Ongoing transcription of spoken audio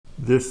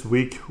This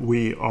week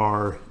we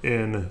are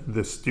in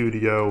the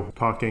studio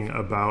talking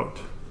about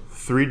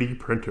 3D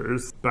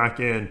printers. Back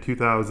in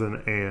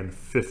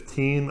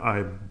 2015,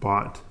 I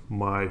bought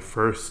my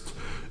first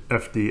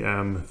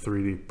FDM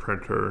 3D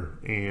printer,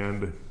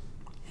 and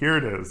here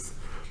it is.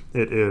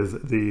 It is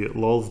the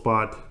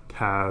lulzbot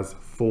Taz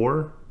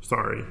 4.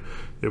 Sorry,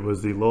 it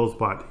was the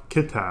lulzbot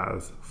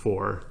kittaz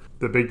 4.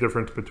 The big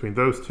difference between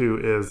those two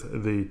is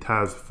the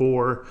Taz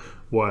 4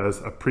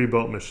 was a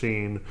pre-built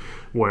machine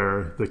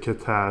where the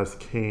kittaz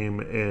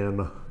came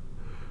in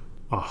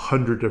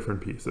 100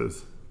 different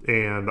pieces.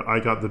 And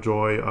I got the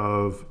joy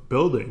of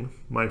building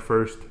my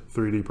first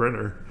 3D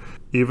printer.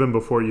 Even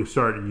before you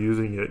start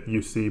using it,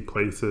 you see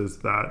places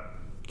that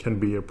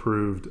can be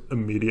approved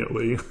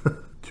immediately.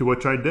 To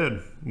which I did.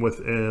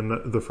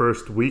 Within the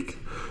first week,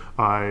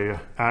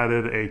 I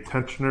added a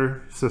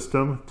tensioner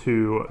system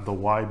to the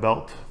Y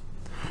belt.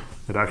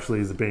 It actually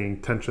is being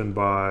tensioned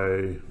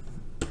by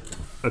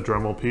a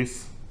Dremel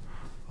piece.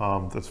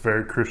 That's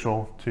very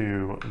crucial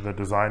to the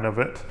design of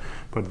it,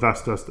 but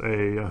that's just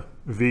a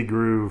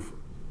V-groove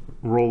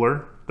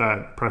roller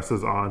that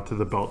presses onto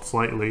the belt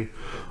slightly,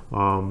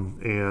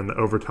 and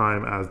over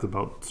time, as the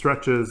belt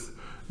stretches,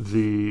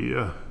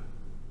 the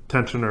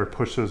tensioner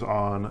pushes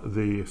on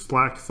the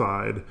slack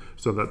side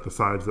so that the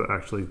sides that are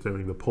actually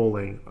doing the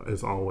pulling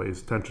is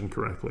always tensioned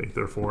correctly,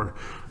 therefore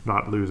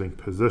not losing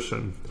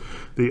position.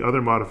 The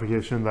other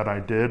modification that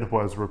I did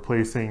was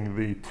replacing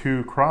the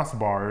two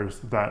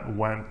crossbars that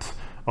went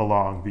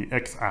along the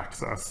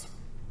x-axis.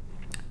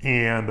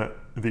 And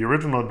the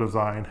original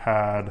design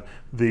had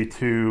the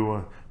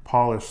two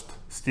polished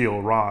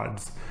steel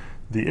rods.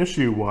 The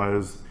issue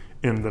was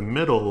in the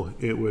middle,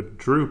 it would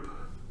droop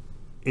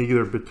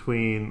either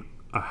between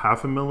a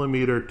 0.5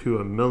 millimeter to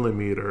 1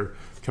 millimeter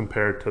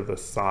compared to the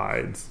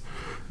sides.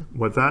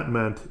 What that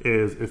meant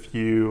is if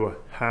you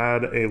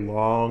had a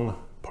long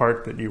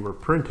part that you were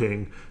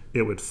printing,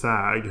 it would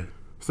sag.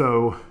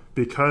 So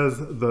because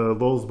the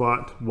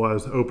lulzbot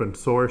was open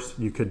source,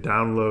 you could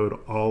download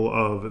all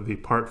of the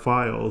part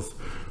files.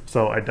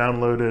 So I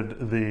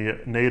downloaded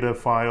the native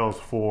files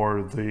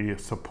for the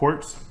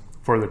supports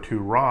for the two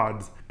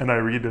rods, and I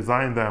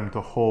redesigned them to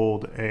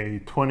hold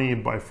a 20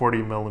 by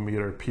 40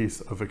 millimeter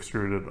piece of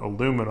extruded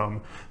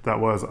aluminum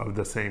that was of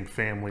the same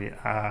family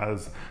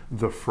as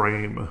the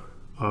frame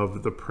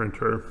of the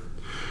printer.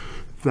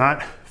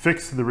 That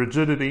fixed the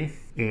rigidity,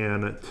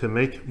 and to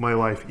make my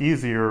life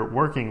easier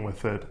working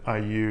with it, I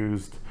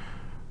used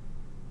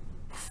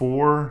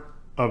 4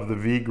 of the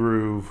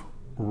V-groove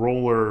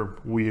roller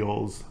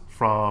wheels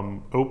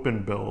from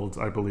Open Builds,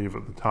 I believe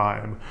at the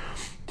time,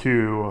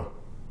 to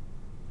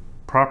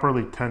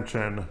properly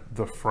tension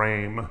the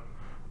frame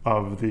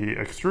of the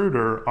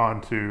extruder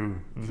onto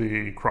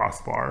the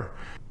crossbar.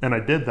 And I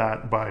did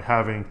that by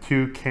having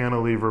 2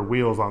 cantilever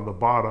wheels on the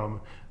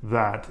bottom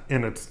that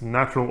in its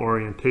natural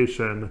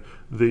orientation,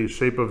 the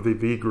shape of the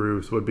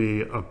V-grooves would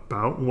be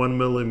about 1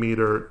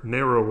 millimeter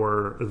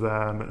narrower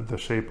than the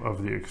shape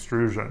of the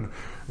extrusion.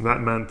 And that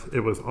meant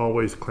it was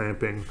always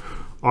clamping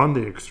on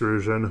the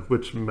extrusion,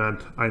 which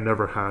meant I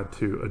never had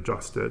to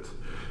adjust it.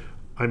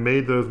 I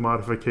made those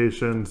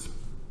modifications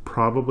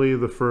probably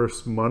the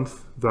first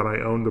month that I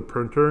owned the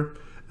printer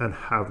and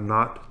have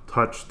not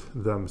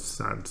touched them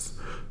since.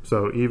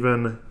 So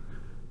even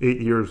 8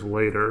 years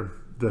later,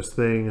 this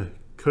thing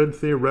could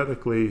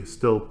theoretically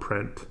still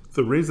print.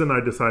 The reason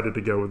I decided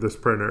to go with this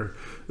printer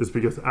is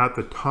because at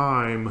the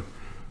time,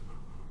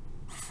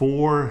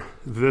 for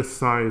this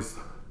size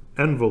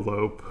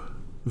envelope,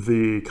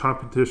 the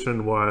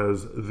competition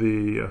was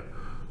the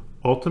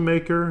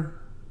Ultimaker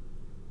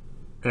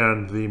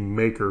and the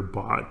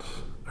MakerBot.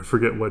 I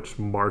forget which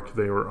mark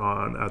they were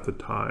on at the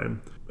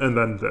time. And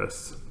then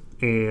this.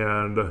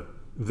 And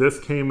this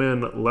came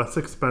in less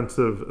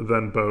expensive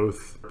than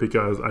both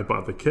because I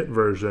bought the kit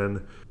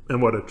version.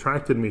 And what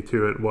attracted me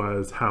to it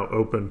was how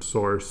open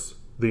source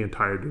the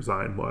entire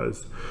design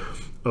was.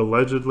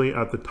 Allegedly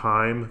at the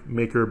time,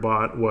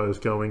 MakerBot was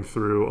going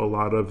through a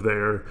lot of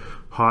their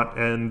hot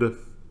end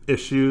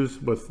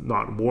issues with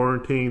not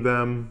warranting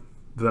them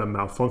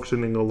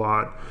malfunctioning a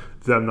lot,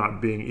 them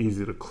not being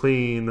easy to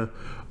clean,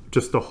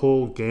 just a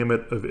whole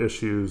gamut of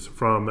issues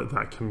from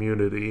that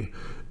community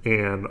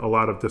and a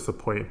lot of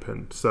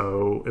disappointment.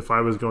 So if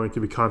I was going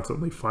to be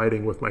constantly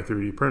fighting with my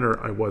 3D printer,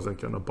 I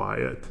wasn't going to buy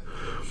it.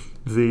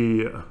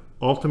 The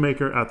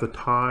Ultimaker at the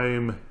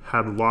time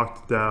had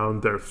locked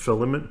down their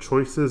filament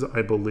choices,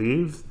 I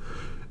believe,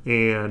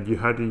 and you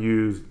had to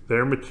use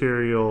their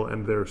material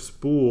and their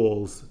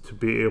spools to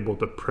be able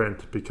to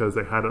print because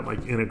they hadn't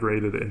like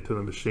integrated it into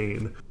the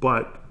machine.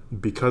 But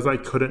because I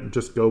couldn't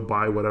just go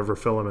buy whatever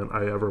filament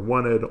I ever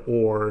wanted,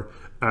 or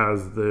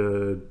as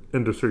the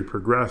industry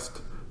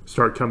progressed,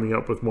 start coming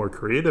up with more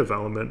creative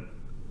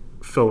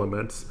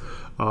filaments,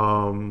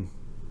 I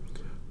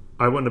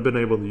wouldn't have been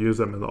able to use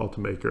them in the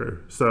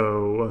Ultimaker.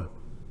 So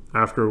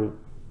after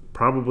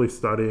probably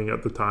studying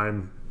at the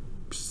time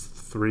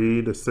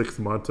 3 to 6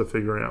 months of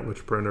figuring out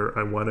which printer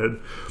I wanted,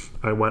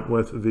 I went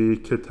with the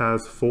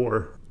kittaz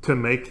 4. To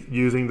make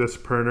using this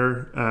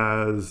printer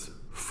as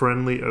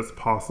friendly as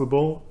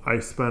possible, I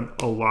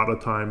spent a lot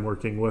of time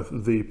working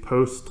with the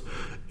post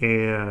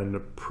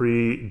and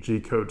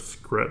pre-G-code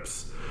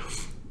scripts.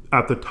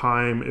 At the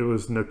time, it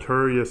was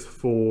notorious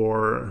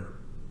for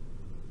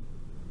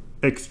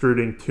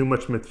extruding too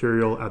much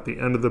material at the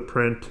end of the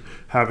print,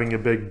 having a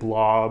big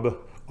blob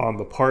on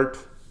the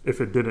part if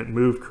it didn't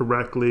move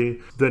correctly.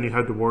 Then you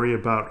had to worry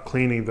about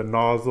cleaning the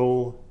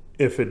nozzle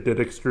if it did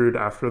extrude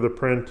after the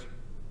print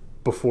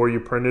before you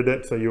printed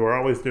it. So you were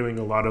always doing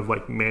a lot of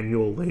like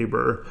manual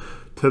labor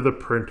to the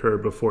printer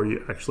before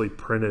you actually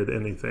printed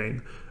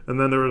anything. And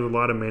then there was a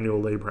lot of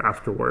manual labor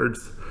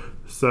afterwards.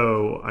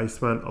 So I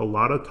spent a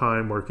lot of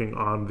time working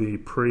on the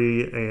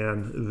pre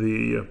and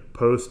the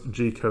post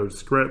G-code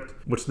script,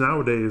 which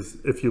nowadays,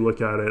 if you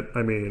look at it,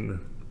 I mean,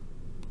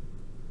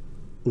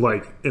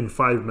 like in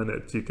 5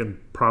 minutes, you can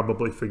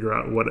probably figure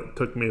out what it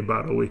took me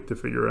about a week to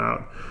figure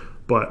out.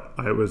 But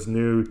I was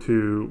new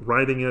to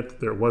writing it.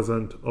 There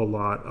wasn't a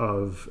lot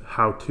of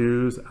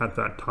how-tos at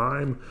that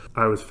time.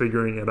 I was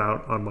figuring it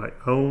out on my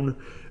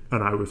own,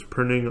 and I was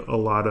printing a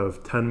lot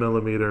of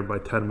 10mm by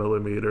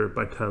 10mm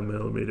by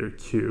 10mm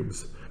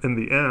cubes. In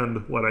the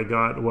end, what I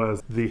got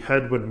was the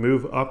head would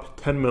move up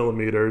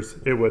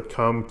 10mm, it would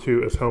come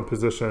to its home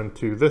position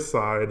to this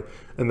side,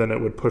 and then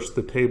it would push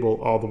the table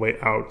all the way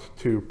out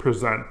to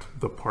present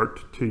the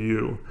part to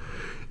you.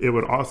 It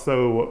would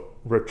also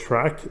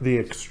retract the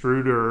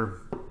extruder,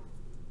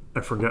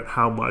 I forget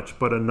how much,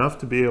 but enough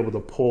to be able to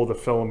pull the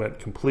filament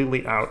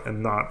completely out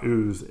and not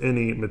ooze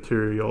any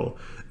material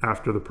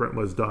after the print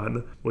was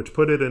done, which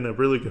put it in a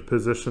really good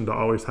position to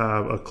always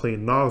have a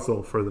clean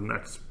nozzle for the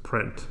next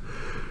print.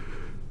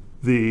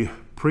 The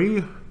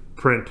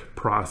pre-print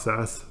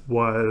process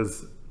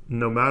was,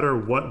 no matter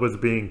what was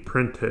being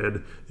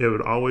printed, it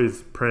would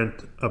always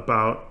print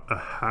about a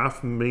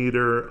 ½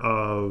 meter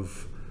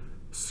of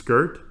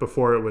skirt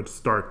before it would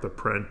start the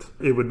print.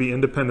 It would be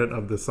independent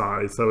of the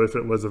size. So if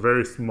it was a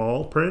very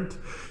small print,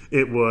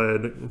 it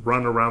would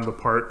run around the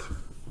part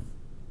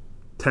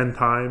 10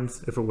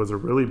 times. If it was a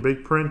really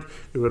big print,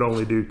 it would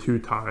only do 2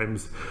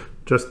 times,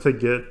 just to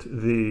get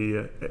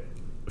the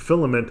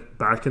filament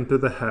back into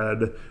the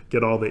head,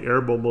 get all the air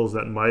bubbles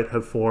that might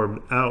have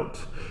formed out,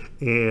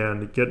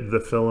 and get the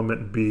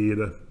filament bead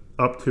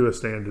up to a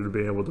standard to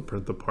be able to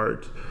print the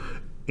part.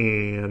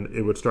 And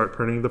it would start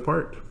printing the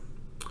part.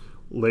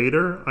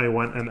 Later, I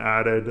went and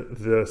added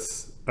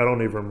this, I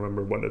don't even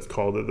remember what it's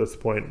called at this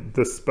point,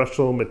 this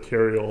special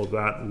material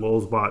that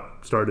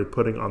lulzbot started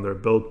putting on their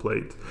build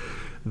plate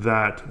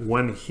that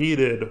when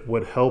heated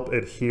would help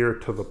adhere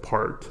to the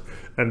part.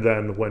 And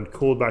then when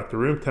cooled back to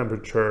room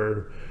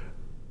temperature,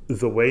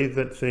 the way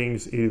that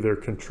things either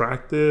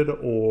contracted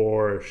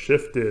or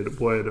shifted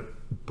would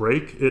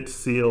break its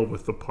seal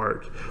with the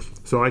part.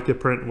 So I could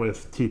print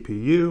with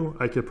TPU,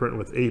 I could print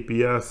with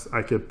ABS,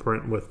 I could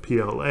print with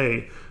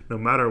PLA. No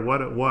matter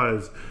what it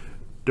was,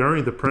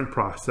 during the print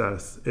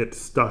process, it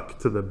stuck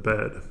to the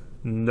bed.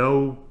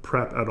 No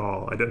prep at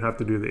all. I didn't have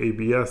to do the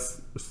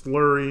ABS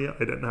slurry. I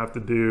didn't have to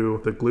do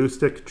the glue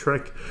stick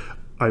trick.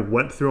 I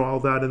went through all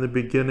that in the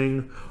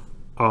beginning.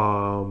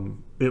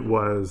 It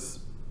was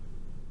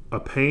a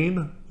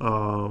pain.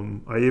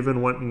 I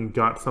even went and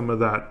got some of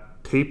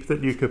that tape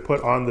that you could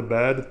put on the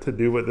bed to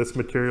do what this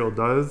material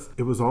does.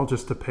 It was all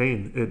just a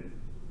pain.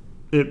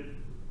 It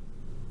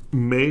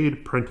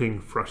made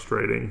printing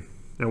frustrating.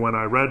 And when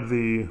I read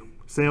the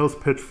sales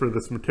pitch for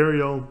this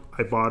material,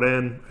 I bought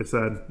in. I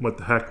said, what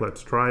the heck,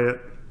 let's try it.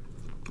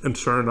 And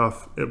sure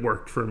enough, it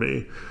worked for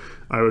me.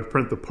 I would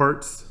print the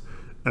parts.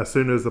 As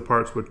soon as the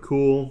parts would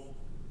cool,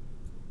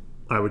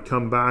 I would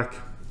come back,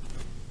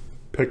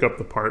 pick up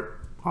the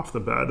part off the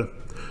bed,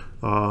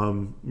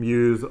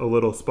 use a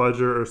little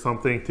spudger or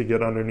something to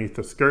get underneath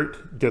the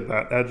skirt, get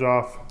that edge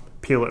off,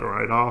 peel it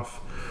right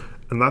off.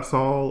 And that's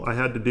all I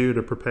had to do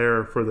to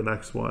prepare for the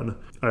next one.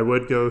 I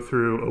would go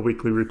through a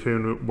weekly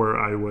routine where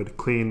I would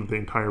clean the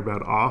entire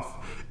bed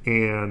off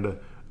and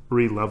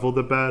re-level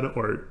the bed,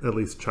 or at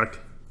least check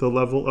the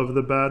level of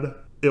the bed.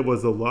 It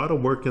was a lot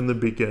of work in the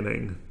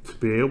beginning to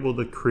be able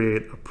to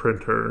create a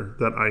printer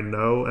that I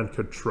know and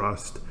could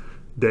trust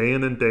day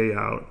in and day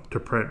out to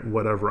print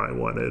whatever I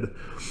wanted.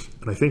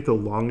 And I think the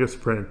longest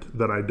print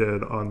that I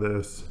did on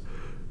this,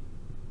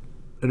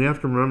 and you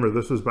have to remember,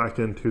 this was back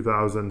in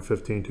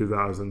 2015,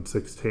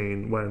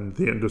 2016, when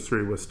the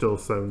industry was still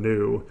so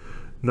new.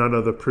 None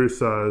of the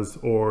Prusas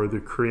or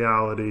the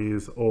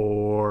Crealities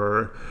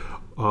or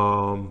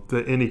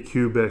the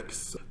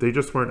Anycubics, they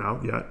just weren't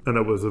out yet. And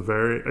it was a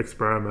very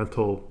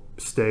experimental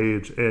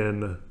stage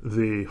in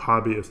the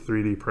hobbyist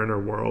 3D printer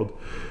world.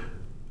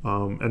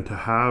 And to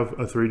have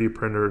a 3D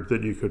printer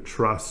that you could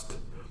trust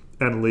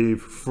and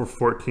leave for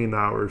 14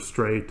 hours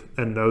straight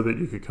and know that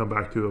you could come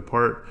back to a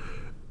part,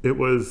 it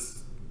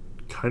was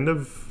kind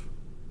of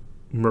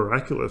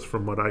miraculous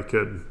from what I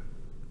could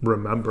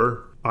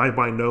remember. I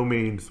by no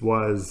means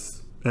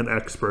was an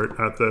expert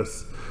at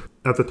this.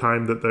 At the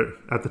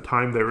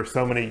time there were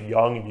so many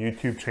young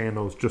YouTube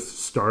channels just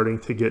starting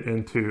to get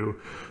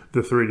into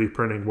the 3D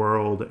printing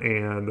world,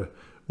 and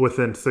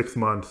within 6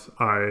 months,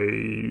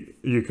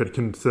 you could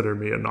consider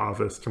me a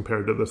novice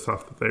compared to the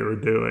stuff that they were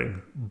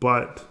doing.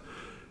 But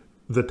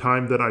the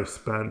time that I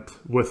spent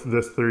with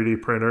this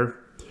 3D printer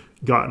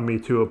got me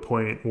to a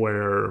point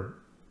where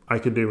I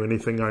could do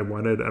anything I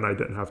wanted and I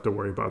didn't have to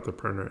worry about the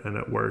printer, and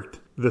it worked.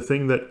 The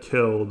thing that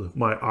killed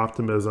my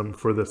optimism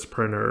for this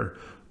printer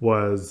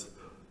was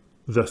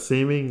the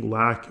seeming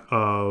lack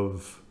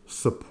of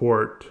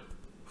support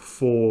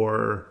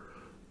for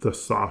the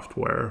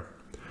software.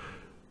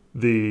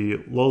 The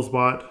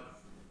lulzbot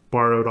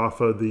borrowed off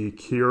of the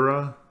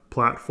Kira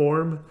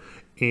platform,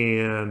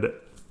 and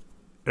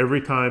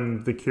every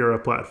time the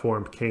Kira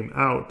platform came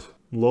out,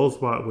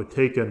 lulzbot would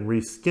take and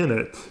reskin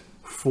it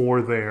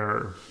for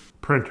their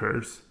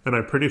printers. And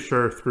I'm pretty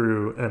sure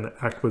through an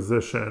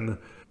acquisition,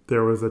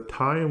 there was a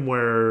time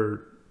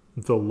where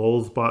the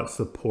lulzbot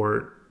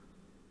support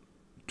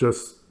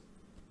just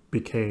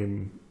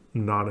became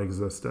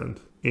non-existent.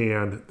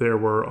 And there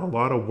were a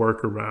lot of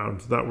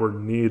workarounds that were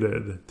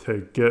needed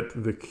to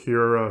get the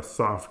Kira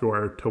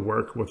software to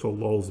work with a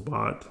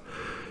lulzbot.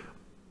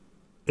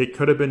 It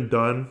could have been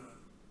done.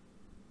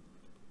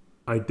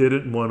 I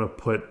didn't want to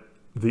put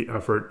the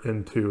effort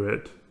into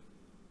it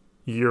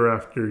year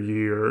after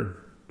year,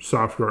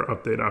 software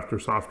update after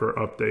software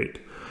update.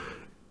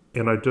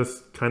 And I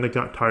just kind of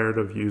got tired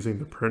of using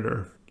the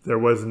printer. There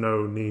was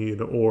no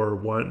need or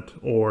want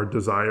or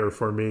desire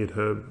for me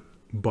to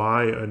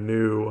buy a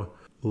new,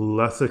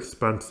 less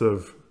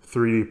expensive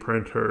 3D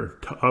printer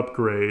to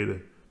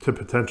upgrade to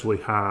potentially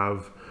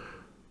have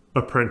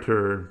a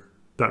printer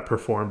that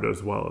performed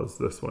as well as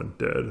this one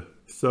did.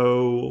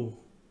 So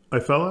I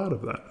fell out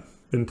of that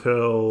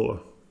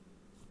until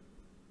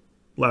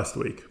last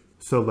week.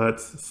 So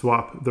let's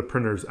swap the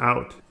printers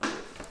out.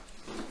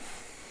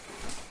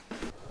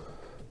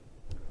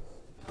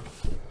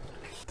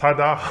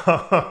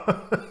 Ta-da!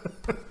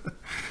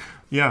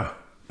 Yeah,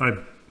 I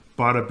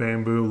bought a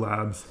Bambu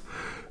Labs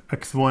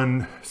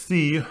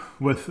X1C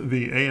with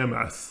the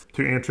AMS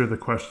to answer the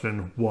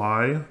question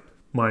why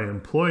my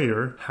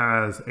employer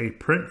has a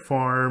print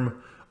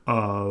farm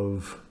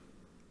of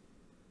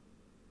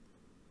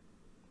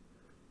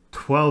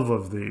 12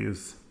 of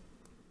these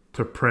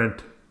to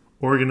print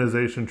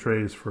organization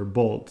trays for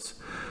bolts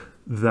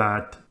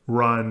that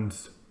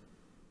runs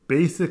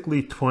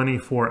basically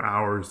 24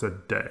 hours a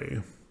day.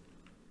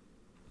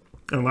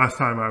 And last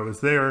time I was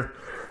there,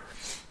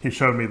 he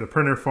showed me the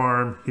printer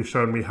farm. He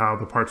showed me how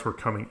the parts were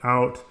coming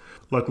out.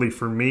 Luckily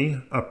for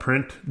me, a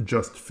print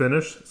just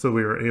finished, so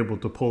we were able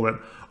to pull it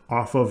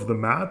off of the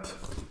mat,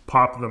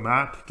 pop the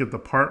mat, get the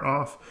part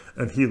off,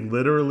 and he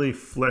literally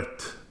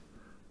flicked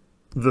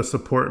the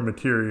support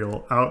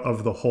material out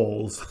of the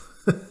holes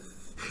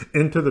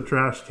into the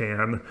trash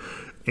can,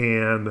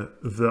 and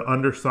the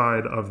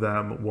underside of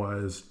them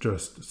was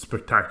just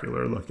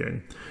spectacular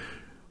looking.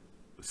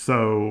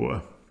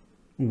 So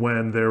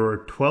when there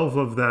were 12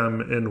 of them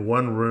in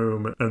one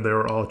room and they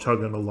were all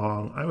chugging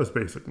along, I was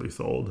basically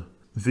sold.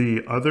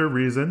 The other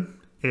reason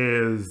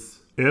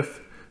is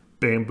if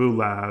Bambu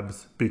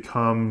Labs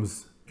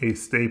becomes a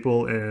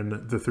staple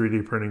in the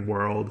 3D printing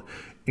world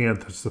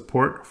and the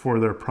support for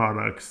their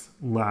products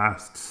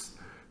lasts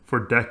for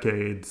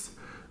decades,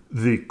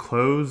 the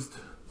closed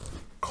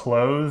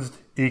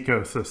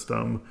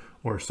ecosystem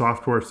or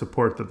software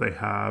support that they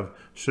have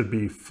should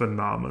be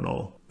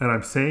phenomenal. And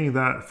I'm saying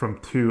that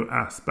from two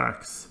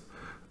aspects.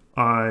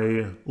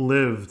 I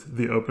lived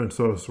the open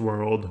source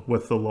world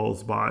with the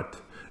lulzbot,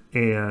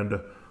 and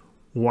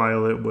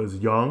while it was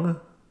young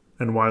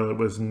and while it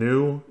was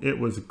new, it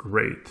was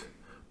great.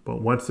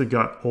 But once it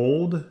got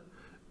old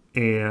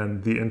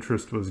and the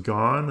interest was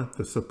gone,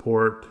 the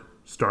support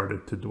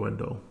started to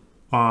dwindle.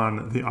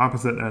 On the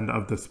opposite end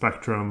of the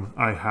spectrum,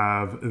 I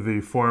have the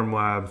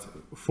Formlabs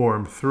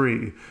Form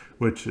 3,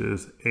 which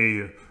is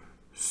a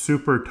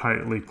super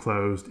tightly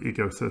closed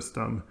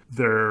ecosystem.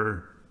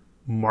 Their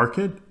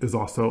market is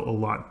also a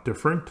lot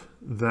different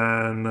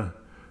than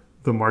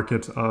the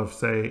markets of,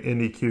 say,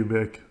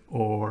 Anycubic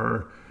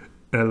or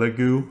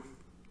Elegoo.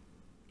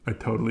 I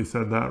totally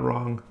said that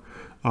wrong.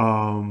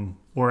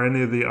 Or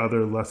any of the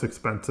other less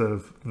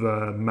expensive,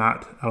 the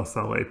matte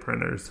LSLA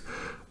printers.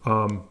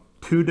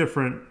 Two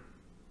different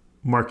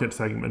market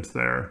segments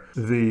there.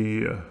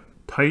 The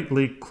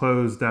tightly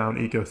closed down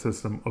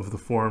ecosystem of the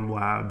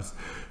Formlabs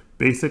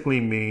basically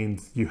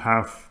means you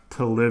have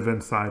to live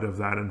inside of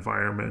that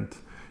environment,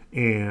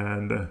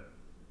 and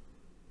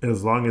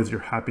as long as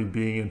you're happy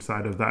being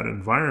inside of that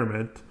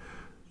environment,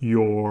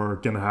 you're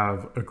gonna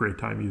have a great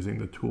time using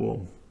the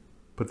tool.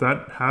 But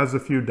that has a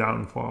few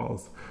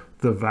downfalls.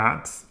 The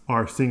vats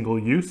are single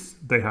use.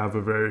 They have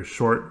a very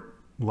short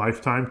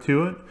lifetime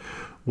to it,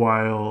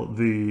 while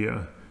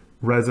the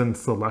resin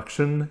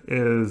selection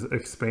is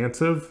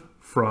expansive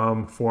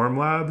from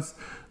Formlabs.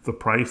 The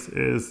price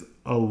is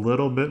a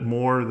little bit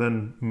more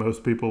than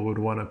most people would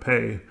want to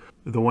pay.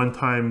 The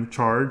one-time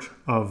charge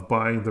of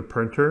buying the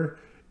printer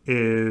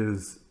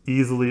is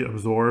easily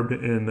absorbed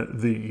in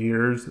the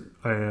years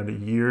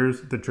and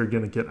years that you're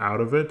going to get out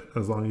of it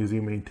as long as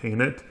you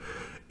maintain it.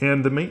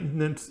 And the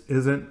maintenance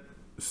isn't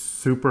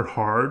super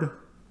hard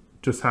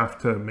just have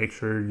to make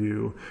sure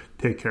you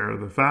take care of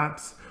the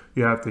vats.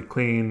 You have to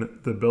clean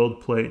the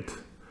build plate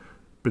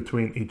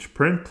between each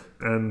print,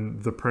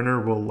 and the printer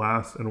will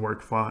last and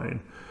work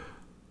fine.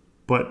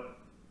 But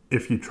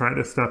if you try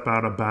to step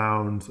out of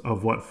bounds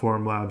of what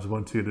Formlabs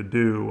wants you to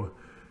do,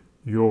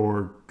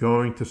 you're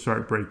going to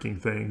start breaking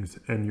things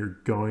and you're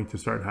going to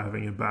start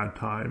having a bad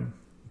time.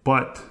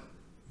 But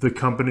the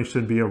company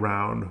should be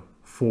around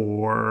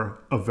for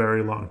a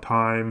very long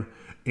time,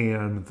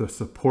 and the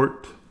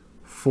support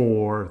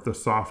for the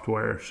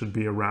software should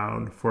be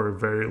around for a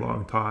very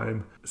long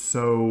time.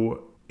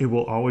 So it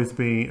will always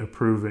be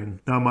improving.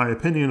 Now, my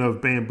opinion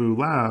of Bambu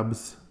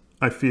Labs,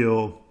 I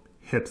feel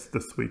hits the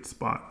sweet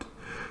spot.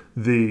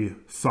 The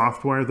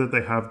software that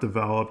they have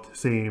developed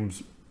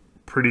seems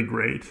pretty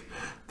great.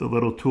 The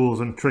little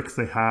tools and tricks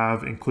they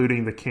have,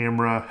 including the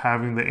camera,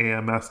 having the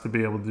AMS to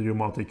be able to do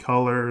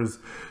multicolors,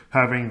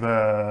 having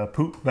the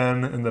poop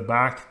bin in the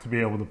back to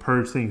be able to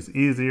purge things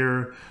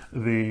easier,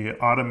 the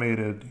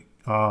automated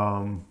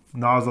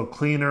nozzle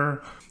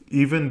cleaner,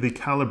 even the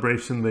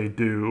calibration they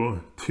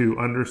do to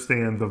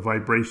understand the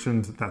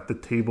vibrations that the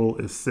table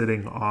is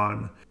sitting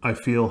on, I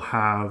feel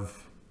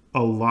have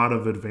a lot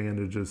of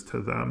advantages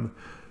to them.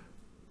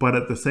 But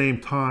at the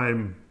same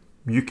time,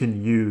 you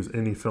can use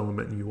any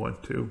filament you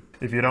want to.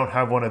 If you don't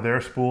have one of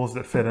their spools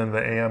that fit in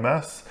the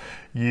AMS,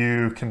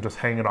 you can just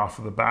hang it off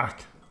of the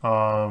back.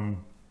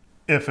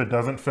 If it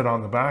doesn't fit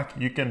on the back,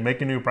 you can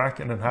make a new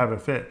bracket and have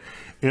it fit.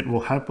 It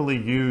will happily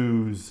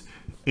use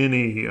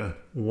any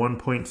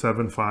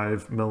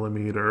 1.75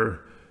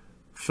 millimeter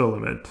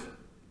filament.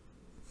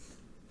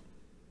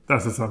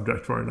 That's a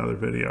subject for another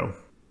video.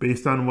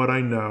 Based on what I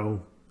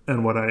know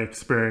and what I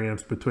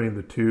experienced between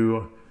the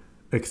two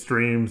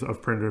extremes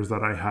of printers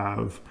that I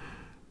have,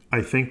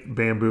 I think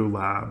Bambu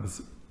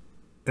Labs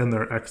and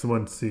their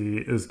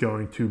X1C is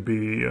going to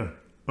be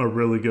a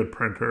really good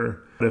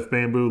printer. If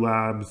Bambu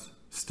Labs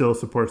still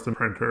supports the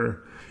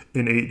printer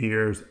in 8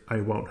 years,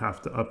 I won't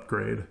have to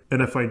upgrade.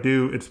 And if I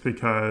do, it's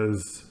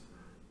because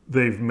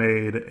they've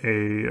made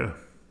a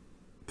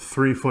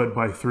 3 foot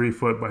by 3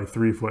 foot by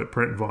 3 foot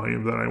print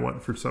volume that I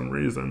want for some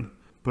reason.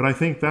 But I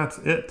think that's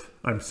it.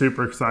 I'm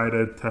super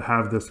excited to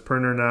have this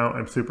printer now.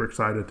 I'm super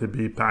excited to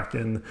be back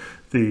in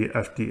the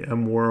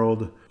FDM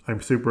world.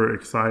 I'm super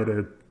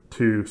excited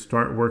to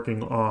start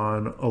working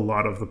on a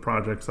lot of the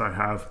projects I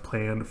have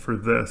planned for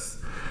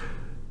this.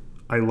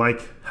 I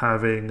like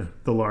having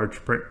the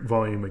large print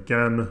volume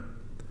again.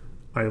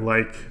 I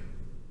like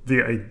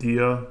the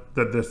idea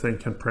that this thing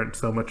can print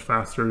so much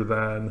faster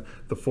than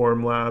the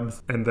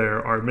Formlabs, and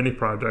there are many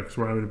projects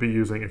where I'm going to be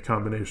using a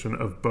combination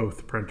of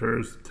both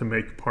printers to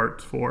make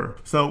parts for.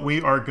 So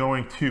we are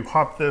going to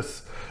hop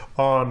this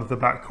on the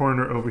back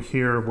corner over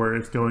here where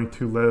it's going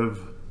to live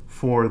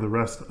for the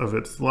rest of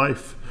its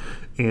life,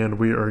 and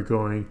we are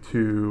going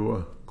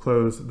to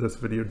close this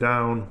video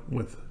down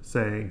with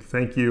saying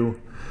thank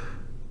you.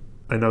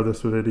 I know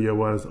this video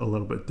was a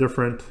little bit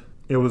different.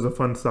 It was a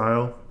fun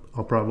style.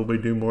 I'll probably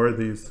do more of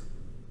these.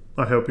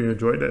 I hope you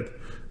enjoyed it,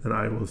 and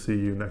I will see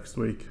you next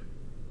week.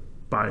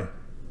 Bye.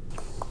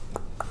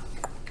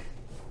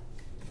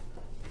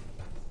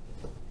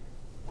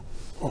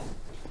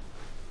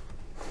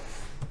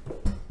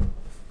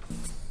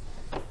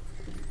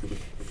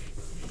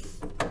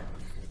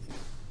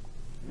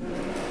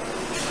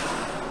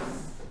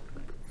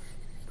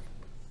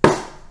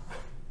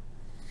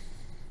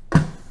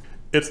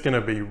 It's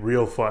gonna be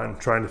real fun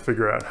trying to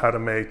figure out how to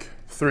make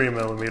 3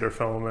 millimeter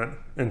filament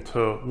into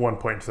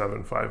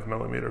 1.75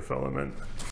 millimeter filament.